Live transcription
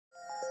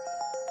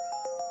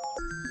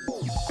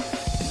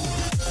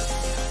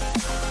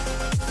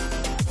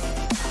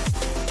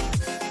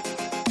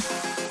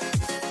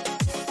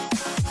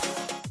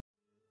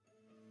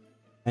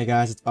Hey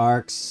guys, it's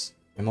Arx,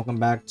 and welcome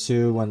back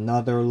to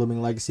another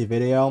Loomian Legacy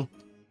video.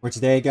 For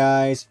today,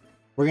 guys,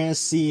 we're gonna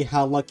see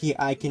how lucky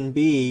I can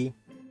be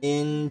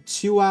in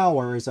 2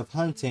 hours of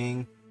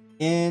hunting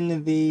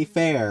in the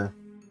fair.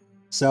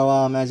 So,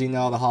 as you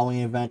know, the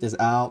Halloween event is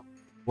out.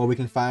 What we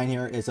can find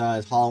here is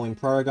Halloween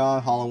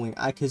Paragon, Halloween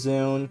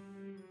Ikazune,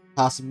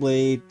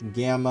 possibly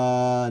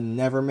Gamma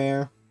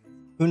Nevermare.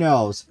 Who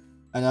knows?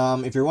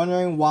 And if you're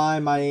wondering why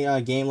my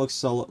game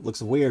looks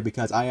weird,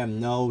 because I have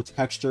no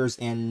textures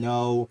and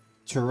no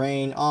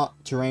terrain. So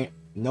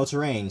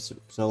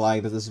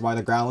like this is why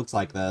the ground looks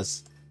like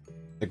this.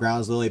 The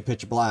ground is literally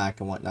pitch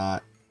black and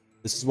whatnot.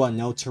 This is what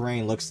no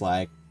terrain looks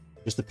like,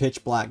 just a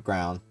pitch black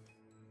ground.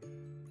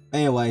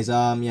 Anyways,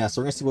 yeah,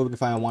 so we're gonna see what we can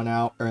find in 1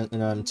 hour or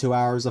in 2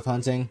 hours of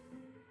hunting.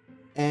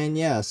 And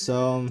yeah,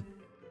 so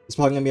it's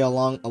probably gonna be a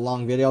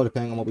long video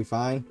depending on what we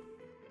find.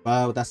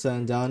 But with that said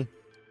and done,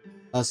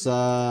 let's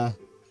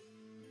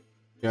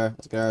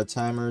get our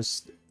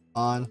timers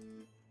on.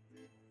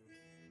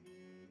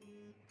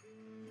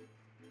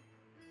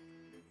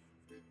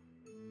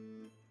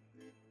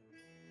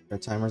 Our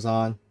timers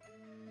on.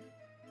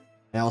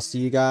 And I'll see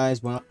you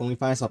guys when we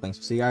find something.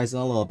 So see you guys in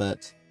a little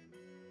bit.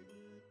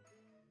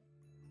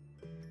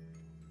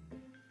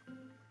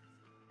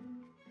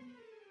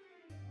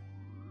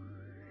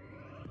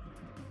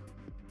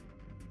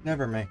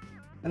 Nevermare.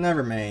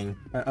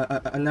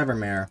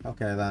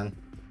 Okay then.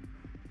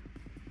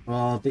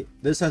 Well,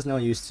 this has no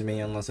use to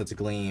me unless it's a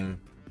Gleam,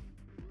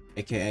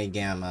 aka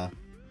Gamma.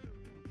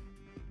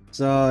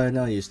 So,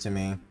 no use to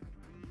me.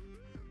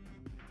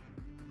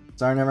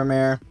 Sorry,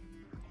 Nevermare.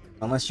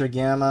 Unless you're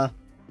Gamma,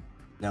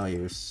 no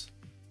use.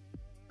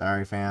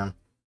 Sorry, fam.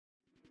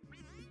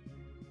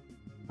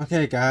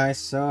 Okay, guys,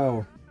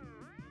 so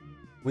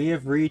we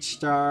have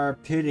reached our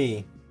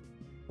pity.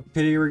 What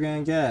pity we're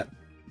gonna get?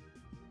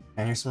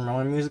 Can I hear some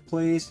rolling music,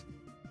 please?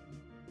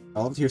 I'd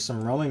love to hear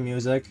some rolling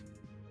music.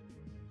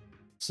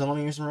 So let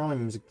me hear some rolling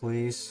music,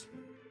 please.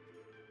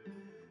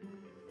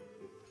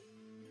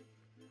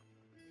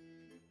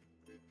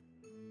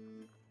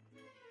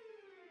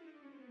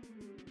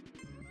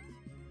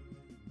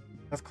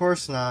 Of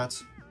course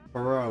not.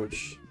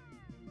 Baroche.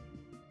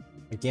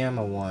 A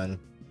Gamma one.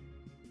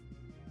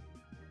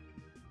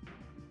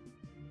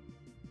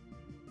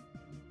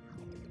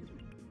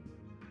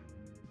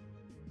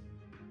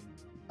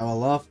 I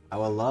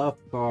would love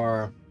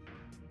for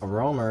a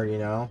roamer, you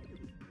know.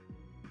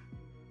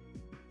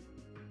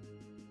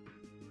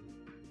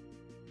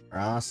 Or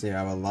honestly,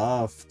 I would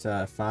love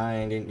to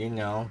find, you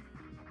know,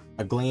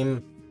 a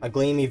gleam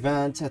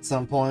event at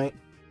some point.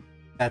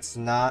 That's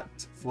not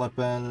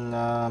flipping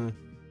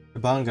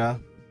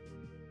Kabunga.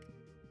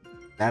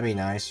 That'd be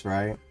nice,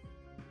 right?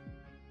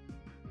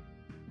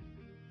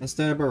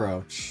 Instead of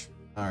Baroche.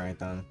 Alright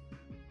then.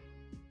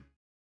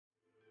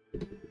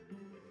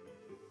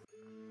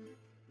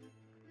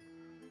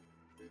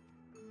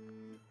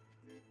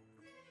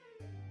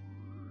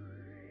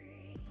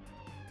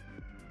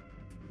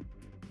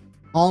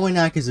 Halloween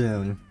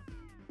Ikazune.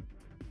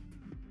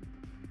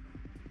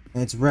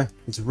 And it's red.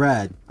 It's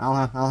red.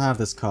 I'll have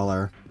this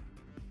color.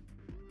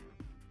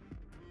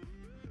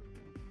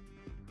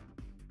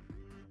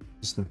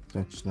 Just a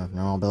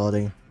normal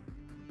ability.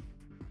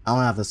 I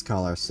don't have this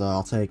color, so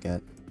I'll take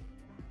it.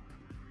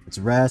 It's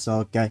red, so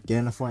I'll get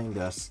in a flame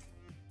disc.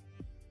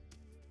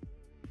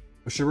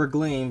 Wish it were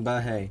Gleam,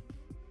 but hey,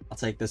 I'll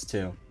take this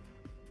too.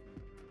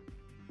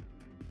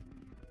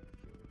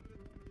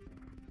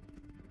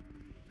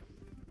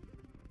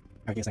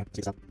 Okay, see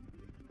this up.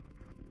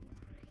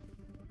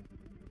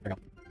 There we go.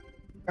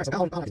 Alright, so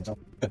Halloween, so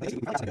good. We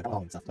found something good.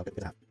 Halloween stuff, so good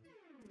to have.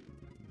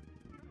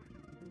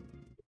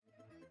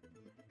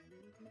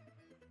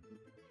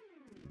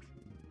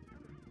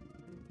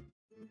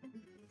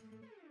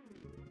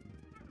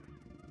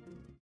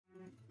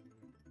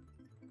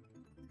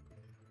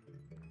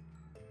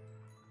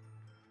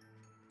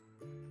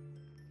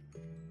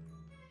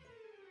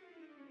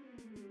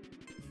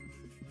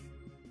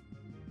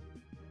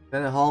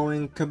 Then a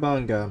Halloween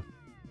Kabunga.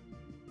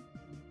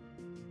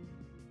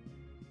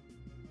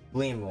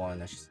 Gleam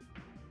one.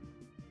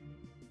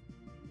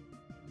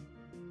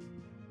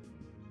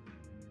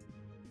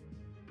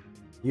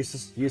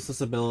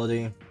 Useless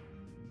ability.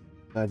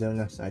 I do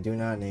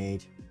not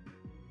need.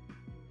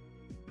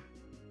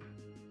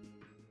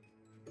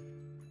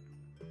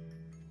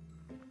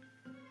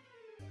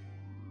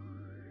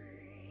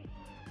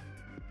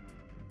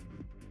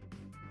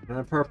 And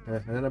a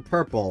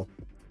purple.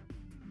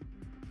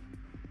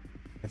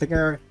 I think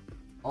I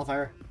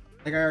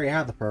already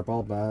have the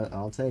purple, but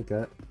I'll take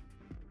it.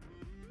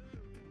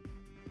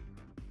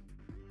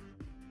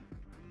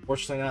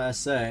 Fortunately not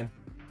SA.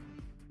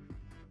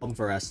 Hoping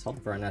for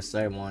an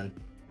SA one.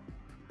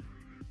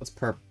 What's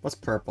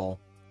purple?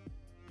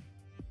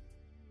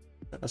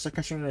 Let's start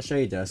catching the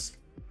shade disc.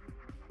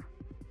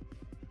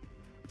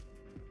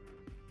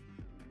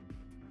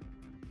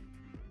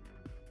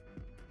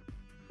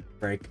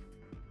 Break.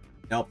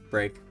 Nope,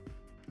 break.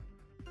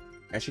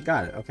 Actually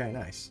got it. Okay,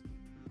 nice.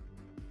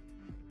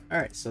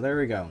 Alright, so there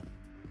we go.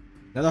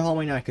 Another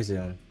Hallway Night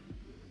Kazoo.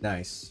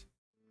 Nice.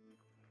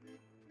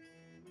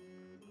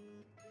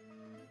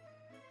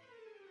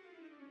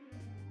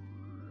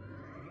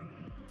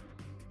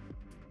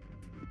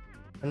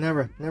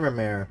 Never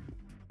mare.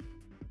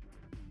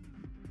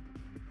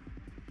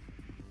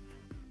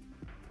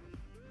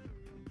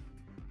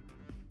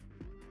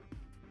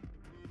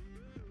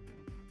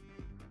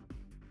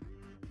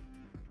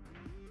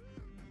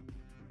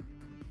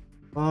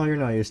 Oh, you're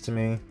not used to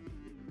me.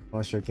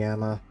 Unless you're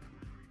Gamma.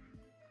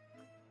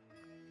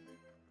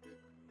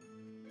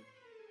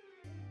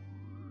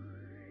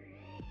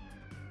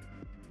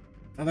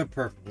 Another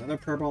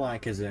purple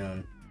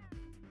Ikazoon.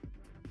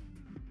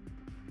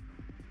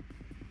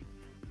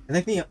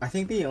 I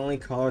think the only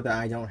color that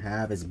I don't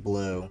have is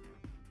blue.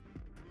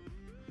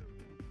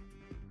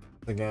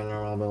 Again,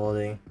 normal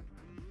ability.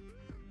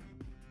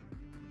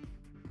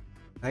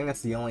 I think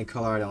that's the only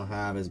color I don't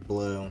have is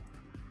blue.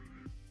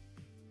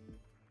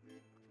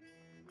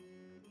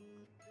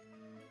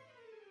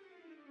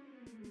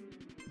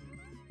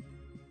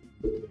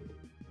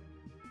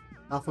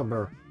 Alpha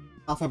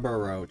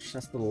Burroach.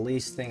 That's the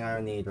least thing I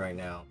need right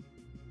now.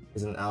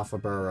 Is an Alpha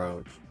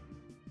Burroach.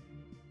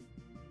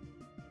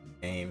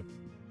 Game.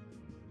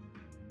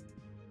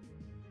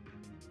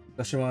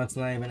 Especially when it's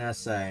not even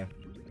SA.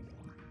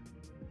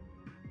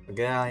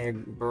 Get out of here,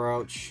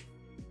 Burroach.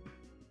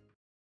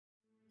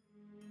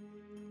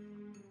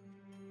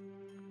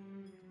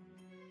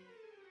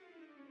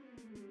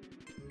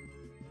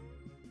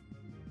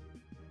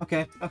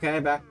 Okay,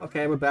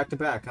 we're back to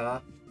back, huh?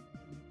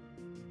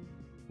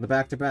 The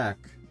back to back.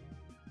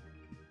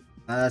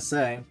 Not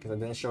SA, because I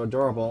didn't show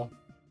adorable.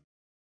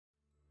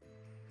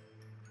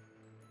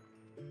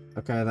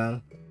 Okay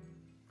then.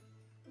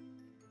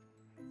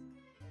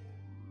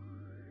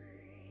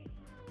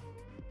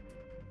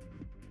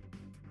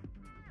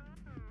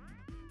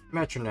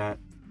 Metronet.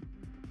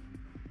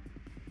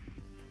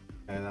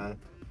 Okay then.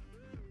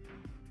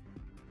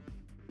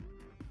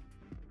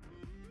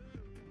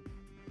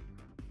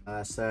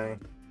 SA.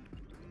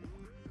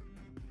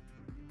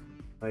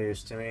 No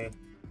use to me.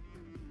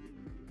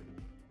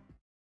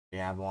 We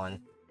have one.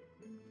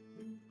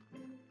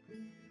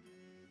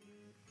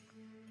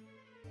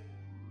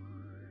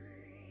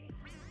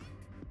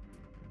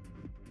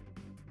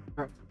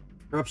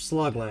 Corrupt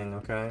Slugling,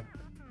 okay.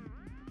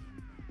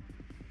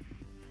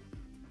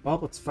 Well,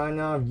 let's find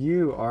out if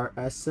you are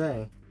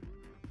SA.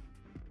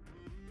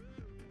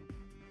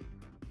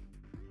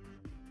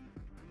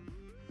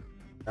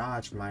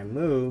 Dodge my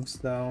moves,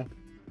 though.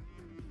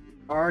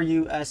 Are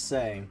you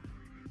SA?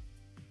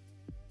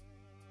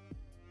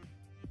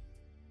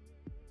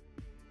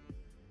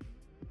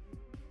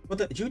 What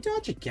the? Did you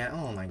dodge again?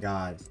 Oh my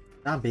god.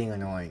 Not being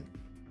annoying.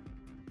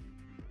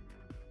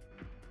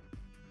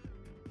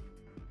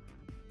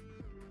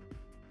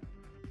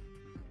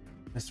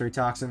 Mystery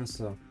Toxins,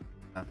 so.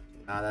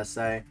 Not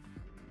SA.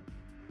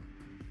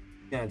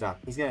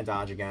 He's gonna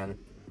dodge again.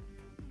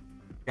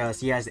 Because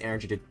he has the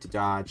energy to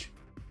dodge.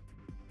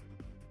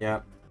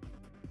 Yep.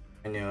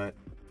 I knew it.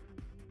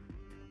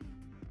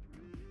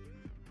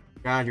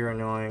 God, you're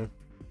annoying.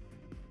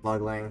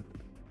 Slugling.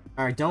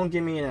 Alright, don't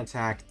give me an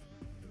attack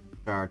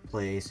shard,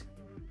 please.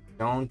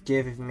 Don't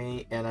give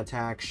me an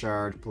attack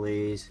shard,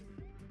 please.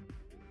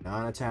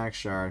 Not an attack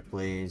shard,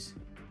 please.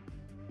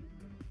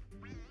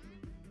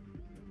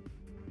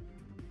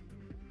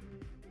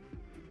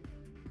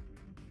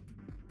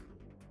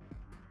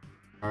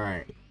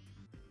 Alright.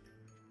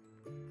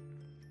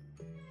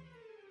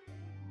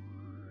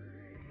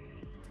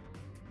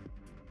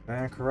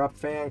 And Corrupt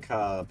Fan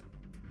Cub.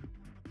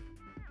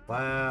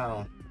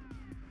 Wow.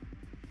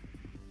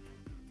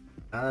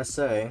 Gotta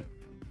say.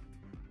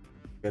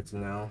 Good to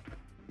know.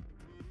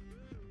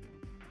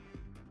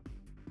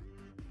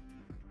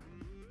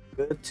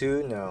 Good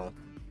to know.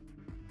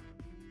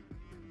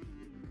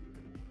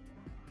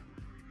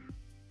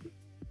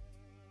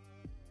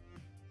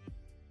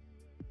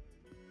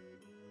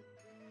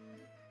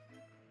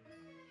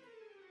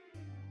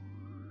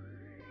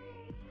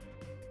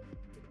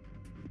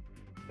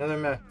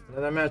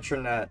 Another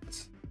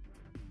Metronet.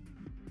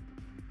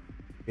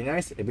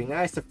 It'd be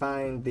nice to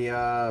find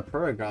the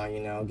Paragon,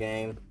 you know,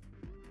 game.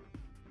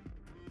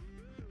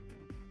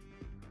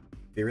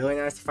 Be really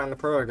nice to find the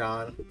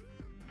Paragon.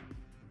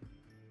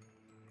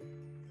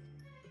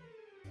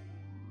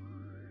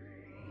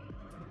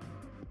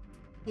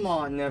 Come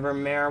on,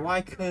 Nevermare,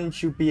 why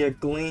couldn't you be a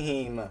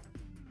Gleam?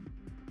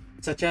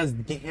 Such as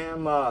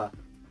Gamma.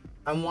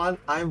 I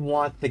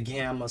want the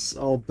Gamma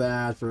so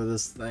bad for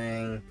this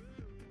thing.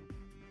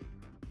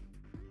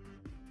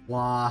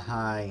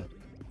 Why?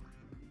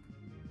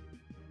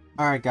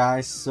 Alright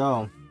guys,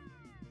 so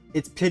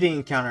it's pity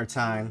encounter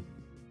time.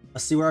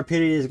 Let's see where our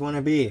pity is going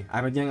to be.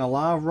 I've been getting a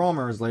lot of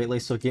roamers lately,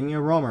 so give me a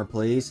roamer,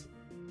 please.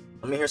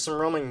 Let me hear some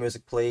roaming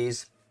music,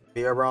 please.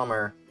 Be a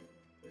roamer.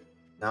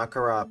 Not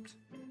corrupt.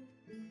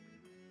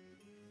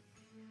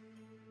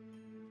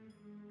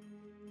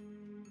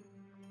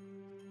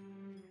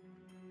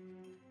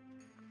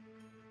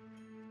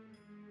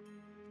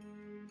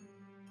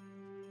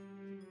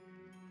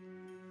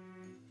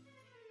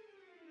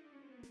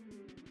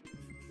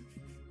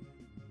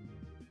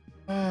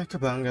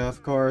 Kabunga,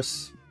 of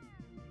course.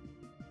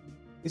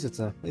 At least it's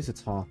a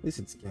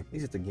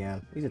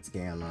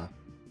Gamma.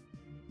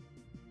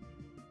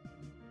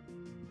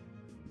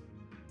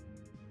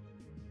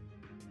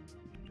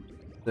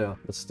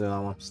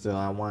 Still,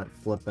 I want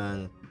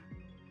flipping.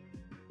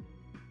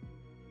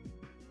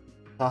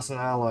 Toss an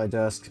alloy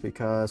disc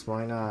because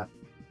why not?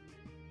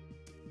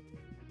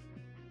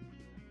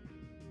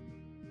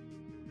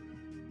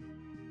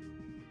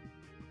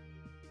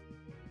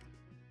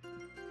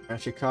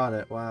 Actually caught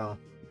it. Wow.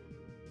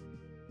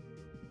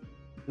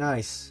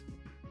 Nice.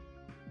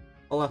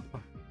 Well,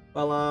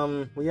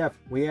 we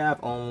have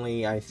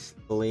only, I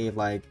believe,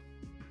 like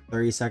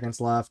 30 seconds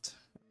left.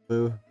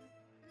 Boo.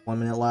 1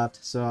 minute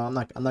left. So I'm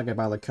not gonna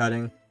bother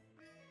cutting.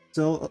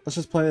 So let's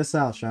just play this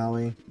out, shall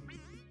we?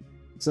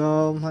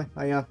 So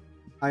how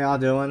y'all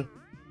doing?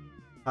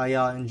 How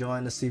y'all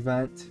enjoying this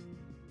event?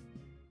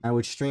 I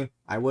would stream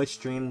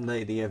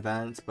the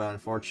event, but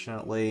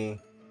unfortunately,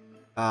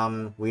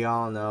 we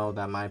all know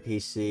that my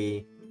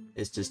PC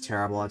is just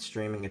terrible at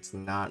streaming. It's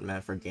not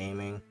meant for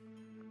gaming.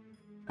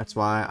 That's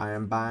why I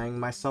am buying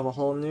myself a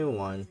whole new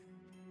one.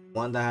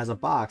 One that has a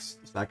box,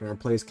 so I can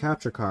replace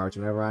capture cards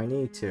whenever I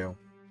need to.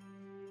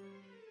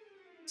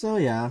 So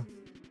yeah.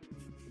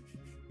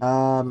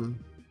 I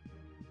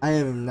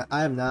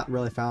have not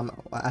really found...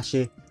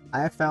 Actually,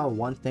 I have found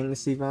one thing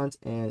this event,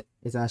 and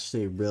it's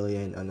actually really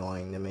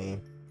annoying to me.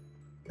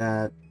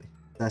 That's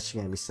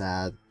actually gonna be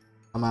sad.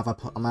 I'm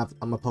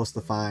gonna post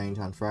the find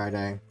on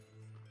Friday.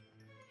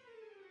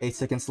 8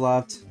 seconds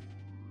left.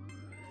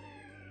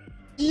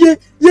 Yeah,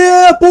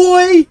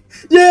 boy!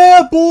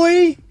 Yeah,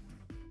 boy!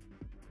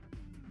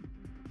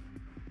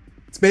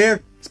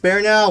 Spare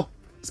now!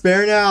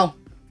 Spare now!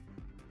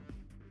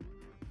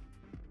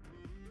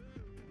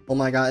 Oh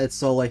my god, it's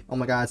so late. Oh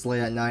my god, it's late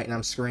at night and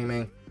I'm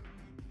screaming.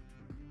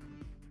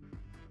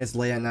 It's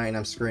late at night and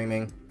I'm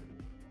screaming.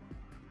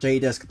 Shade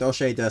disc, throw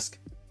shade disc.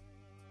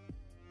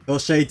 Throw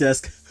shade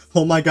disc.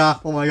 Oh my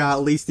god,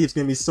 Elite Steve's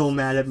gonna be so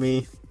mad at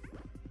me.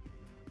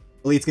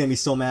 Elite's gonna be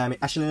so mad at me.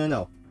 Actually,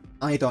 no.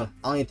 I don't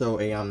need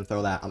to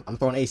throw that. I'm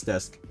throwing ace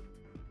disc.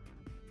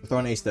 I'm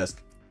throwing ace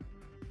disc.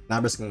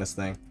 Not risking this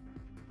thing.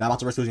 Not about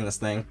to risk losing this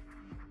thing.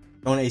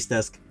 Throwing ace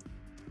disc.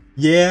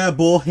 Yeah,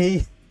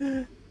 boy.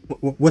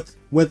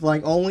 With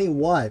like only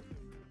what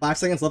 5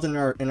 seconds left in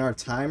our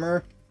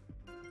timer.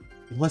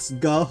 Let's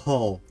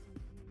go.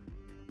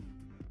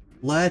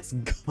 Let's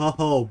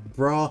go,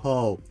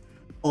 bro.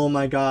 Oh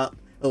my god.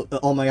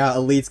 Oh my god,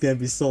 Elite's gonna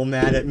be so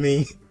mad at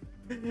me.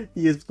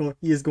 He is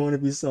going to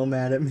be so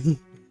mad at me.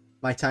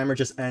 My timer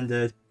just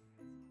ended.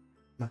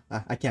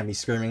 I can't be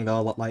screaming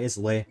though. Like it's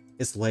late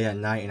at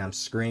night and I'm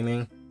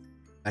screaming.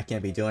 I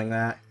can't be doing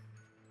that.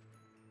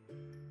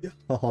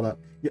 Oh, hold up.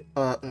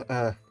 Oh,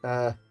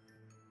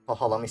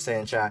 hold on, let me say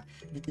in chat.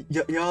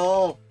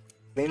 Yo,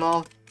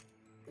 Limo.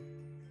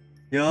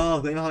 Yo,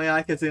 Limo, how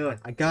y'all doing?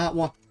 I got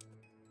one.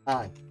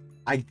 I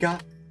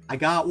got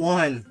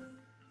one.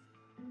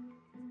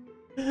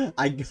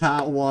 I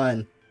got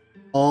one.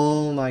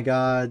 Oh my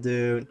god,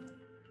 dude.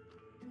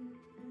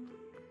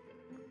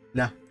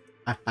 Nah,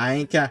 I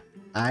ain't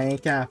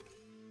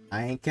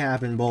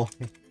capping, boy.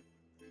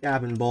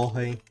 Capping,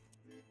 boy.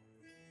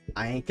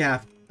 I ain't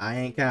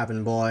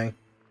capping, boy.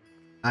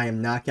 I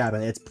am not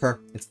capping. It's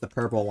the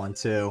purple one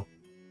too.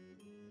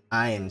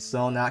 I am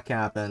so not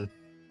capping.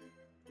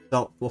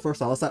 So, well,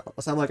 first off,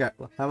 let's have a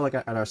look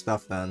at our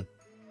stuff then.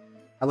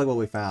 Have a look what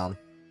we found.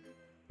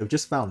 We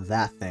just found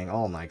that thing.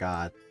 Oh my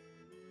god.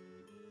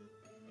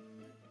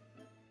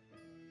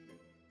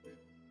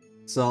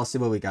 So let's see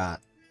what we got.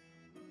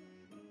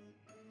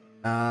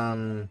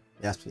 Yeah,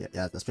 that's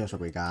pretty much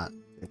what we got.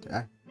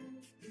 I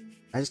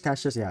just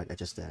catch this. Yeah, I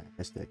just did.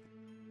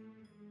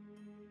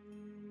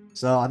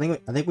 So I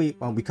think we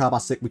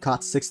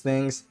caught 6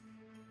 things.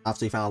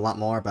 Obviously, we found a lot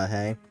more, but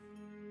hey,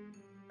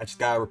 I just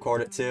gotta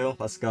record it too.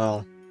 Let's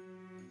go.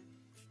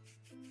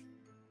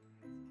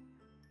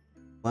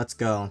 Let's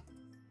go.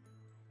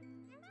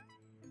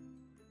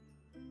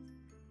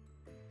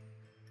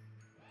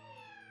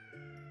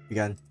 We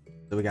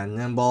got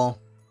nimble,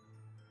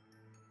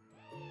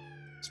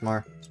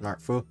 smart,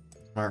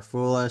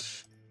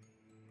 foolish,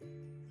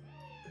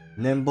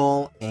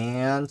 nimble,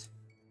 and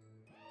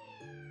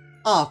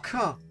oh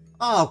come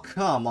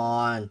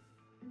on,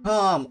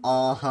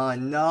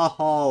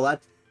 no,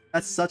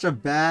 that's such a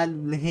bad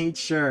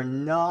nature,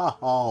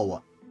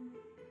 no,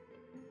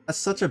 that's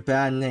such a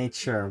bad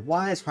nature.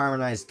 Why is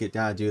Harmonized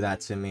gotta do that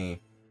to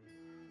me?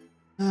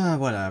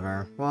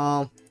 Whatever.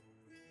 Well,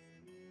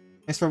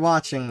 thanks for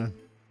watching.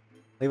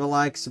 Leave a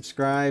like,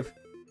 subscribe,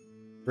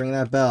 ring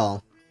that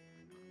bell,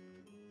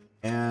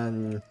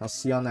 and I'll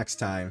see y'all next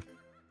time.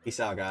 Peace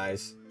out,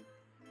 guys.